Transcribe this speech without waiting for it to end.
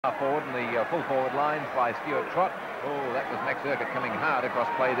Forward in the full forward lines by Stuart Trott. Oh, that was Max Urquhart coming hard across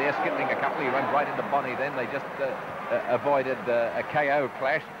play there, skipping a couple. He runs right into Bonnie then. They just avoided a KO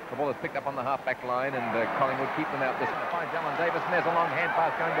clash. The ball is picked up on the half-back line, and Collingwood keep them out this time. Finds Alan Davis, and there's a long hand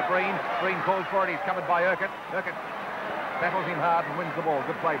pass going to Breen. Breen calls for it. He's covered by Urquhart. Urquhart battles him hard and wins the ball.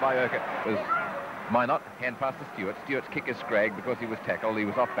 Good play by Urquhart. Minot, hand pass to Stewart. Stewart's kick is scragged because he was tackled. He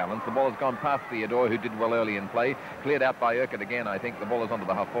was off balance. The ball has gone past Theodore, who did well early in play. Cleared out by Urquhart again, I think. The ball is onto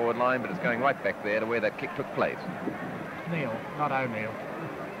the half-forward line, but it's going right back there to where that kick took place. Neil, not O'Neill.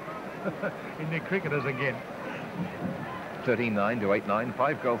 In the cricketers again. 13-9 to 8-9.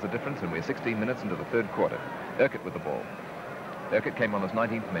 5 goals the difference, and we're 16 minutes into the third quarter. Urquhart with the ball. Urquhart came on as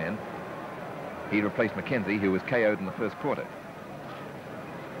 19th man. He replaced Mackenzie, who was KO'd in the first quarter.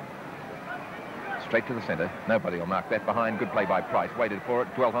 Straight to the centre. Nobody will mark that behind. Good play by Price. Waited for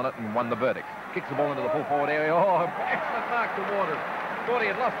it, dwelt on it, and won the verdict. Kicks the ball into the full forward area. Oh, excellent mark to Waters. Thought he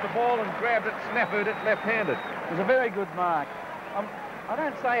had lost the ball and grabbed it, snafu'd it left-handed. It was a very good mark. I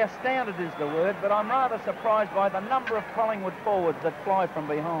don't say astounded is the word, but I'm rather surprised by the number of Collingwood forwards that fly from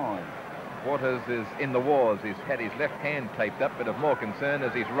behind. Waters is in the wars. He's had his left hand taped up, but of more concern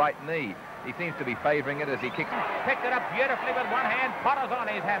is his right knee. He seems to be favouring it as he kicks. Picked it up beautifully with one hand. Potter's on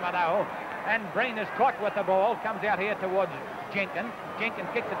his hammer now. And Breen is caught with the ball. Comes out here towards Jenkins. Jenkins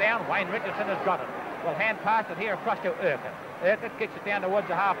kicks it down. Wayne Richardson has got it. Will hand pass it here across to Urquhart. Urquhart kicks it down towards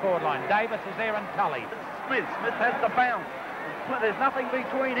the half-forward line. Davis is there and Tully. Smith has the bounce. There's nothing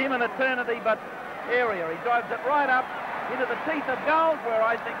between him and eternity but area. He drives it right up into the teeth of goals, where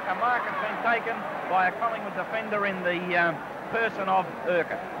I think a mark has been taken by a Collingwood defender in the person of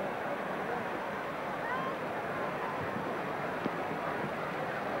Urquhart.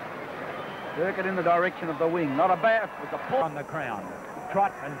 Urquhart in the direction of the wing. Not a bad with the pull on the crown.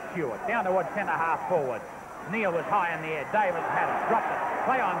 Trott and Stewart down towards centre half forward. Neil was high in the air. Davis had it. Dropped it.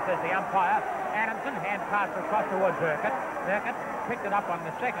 Play on, says the umpire. Adamson hand pass across towards Urquhart. Urquhart picked it up on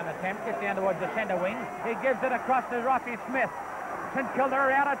the second attempt. Gets down towards the centre wing. He gives it across to Rocky Smith. St Kilda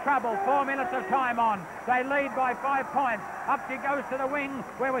are out of trouble. 4 minutes of time on. They lead by 5 points. Up she goes to the wing,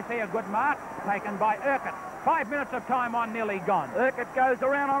 where we see a good mark taken by Urquhart. 5 minutes of time on, nearly gone. Urquhart goes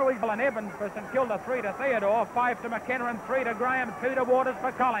around onto his... And Evans for St Kilda, 3 to Theodore, 5 to McKenna, and 3 to Graham, 2 to Waters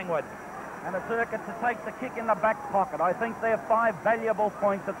for Collingwood. And it's Urquhart to take the kick in the back pocket. I think they're 5 valuable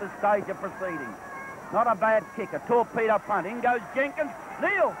points at this stage of proceedings. Not a bad kick, a torpedo punt. In goes Jenkins.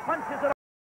 Neil punches it